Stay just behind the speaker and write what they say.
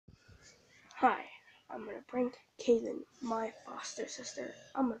Hi, I'm gonna prank Kaylin, my foster sister.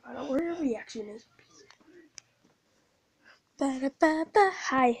 I'm gonna find out what her reaction is. Ba-da-ba-ba.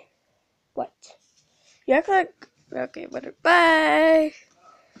 Hi. What? You act like... Okay, whatever. Bye.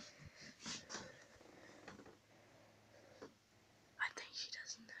 I think she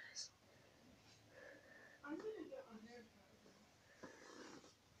doesn't notice. Ba-da-da-da-da.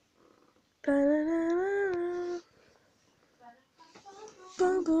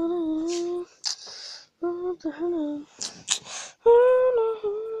 Ba-ba-da-da. Ba-da-da-da.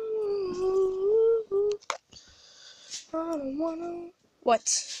 I don't wanna... What?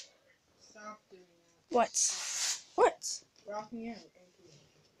 Stop doing that. What? What? Rock me out.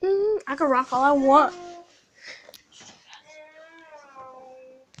 I can rock all I want.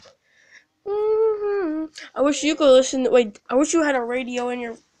 I wish you could listen. Wait, I wish you had a radio in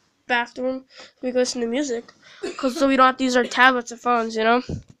your bathroom so we could listen to music. Cause so we don't have to use our tablets or phones, you know.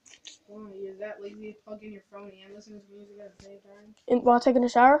 Why? You're that lazy to plug in your phone and listen to music at the same time? While taking a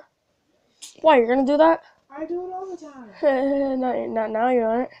shower. Why, you're gonna do that? I do it all the time. not now, you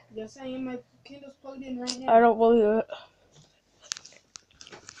aren't. Yes, I am. My Kindle's plugged in right now. I don't believe it.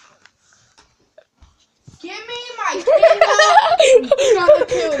 Give me my Kindle! I'm gonna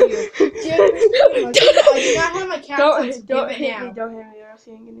kill you. Give me my Kindle. I do not have my captions. Don't Give it hit now. me. Don't hit me. Or else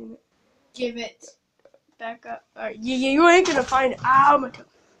you ain't gonna need it. Give it. Back up. Alright, you ain't gonna find it. Ow, my toe.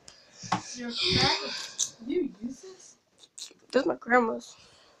 Your crap. Do you use this? This is my grandma's.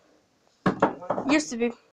 Used to be.